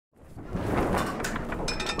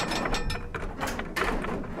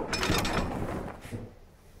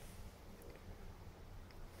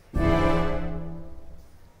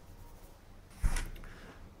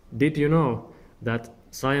Did you know that,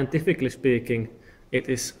 scientifically speaking, it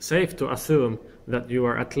is safe to assume that you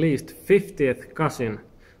are at least 50th cousin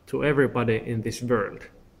to everybody in this world?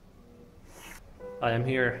 I am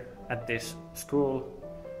here at this school.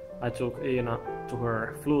 I took Iina to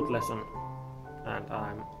her flute lesson and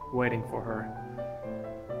I'm waiting for her.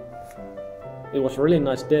 It was a really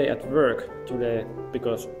nice day at work today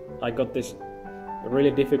because I got this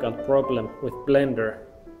really difficult problem with Blender.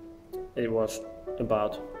 It was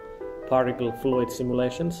about particle fluid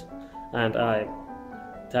simulations and I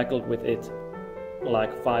tackled with it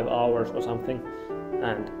like 5 hours or something,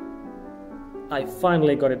 and I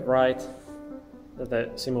finally got it right.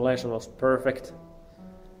 The simulation was perfect.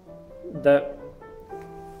 The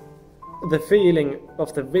feeling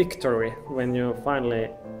of the victory when you finally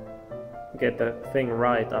get the thing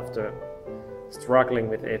right after struggling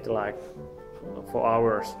with it like for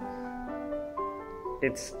hours,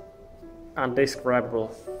 it's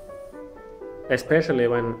indescribable, especially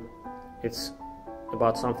when it's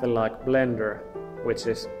about something like Blender, which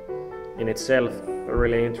is in itself a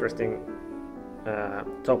really interesting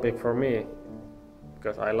topic for me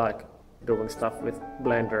because I like doing stuff with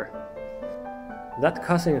Blender. That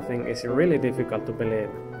cousin thing is really difficult to believe.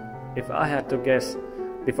 If I had to guess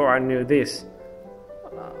before I knew this,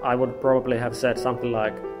 I would probably have said something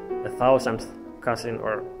like 1,000th cousin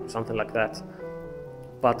or something like that.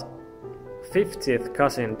 But 50th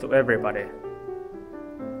cousin to everybody.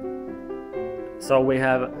 So we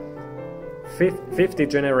have 50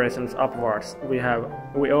 generations upwards. We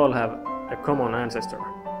all have a common ancestor.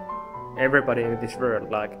 Everybody in this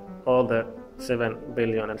world, like all the 7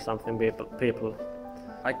 billion and something people.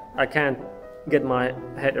 I can't get my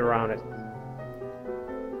head around it.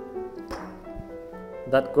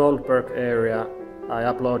 That Goldberg area I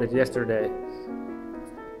uploaded yesterday.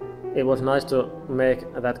 It was nice to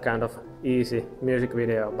make that kind of easy music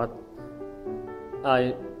video, but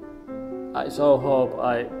I so hope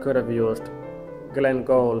I could have used Glenn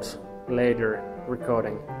Gould's later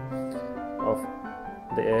recording of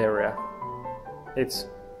the area. It's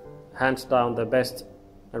hands down the best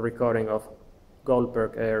recording of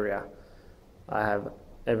Goldberg area I have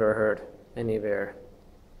ever heard anywhere.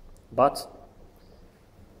 But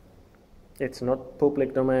it's not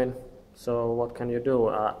public domain, so what can you do?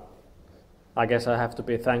 I guess I have to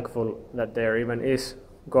be thankful that there even is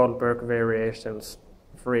Goldberg variations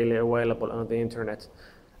freely available on the internet,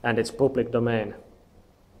 and it's public domain.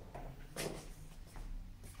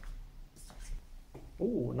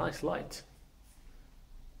 Ooh, nice light.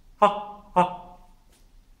 Ha ha!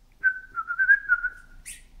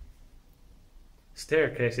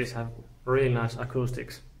 Staircases have really nice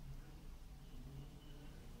acoustics.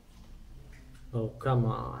 Oh, come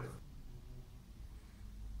on.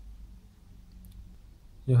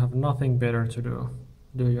 You have nothing better to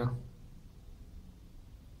do you?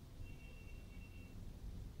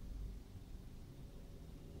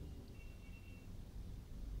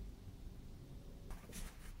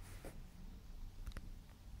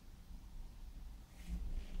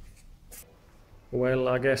 Well,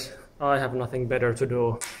 I guess I have nothing better to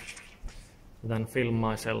do than film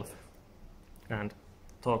myself and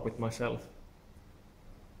talk with myself.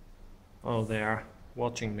 Oh, they are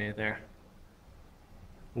watching me there,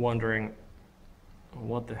 wondering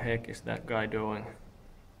what the heck is that guy doing.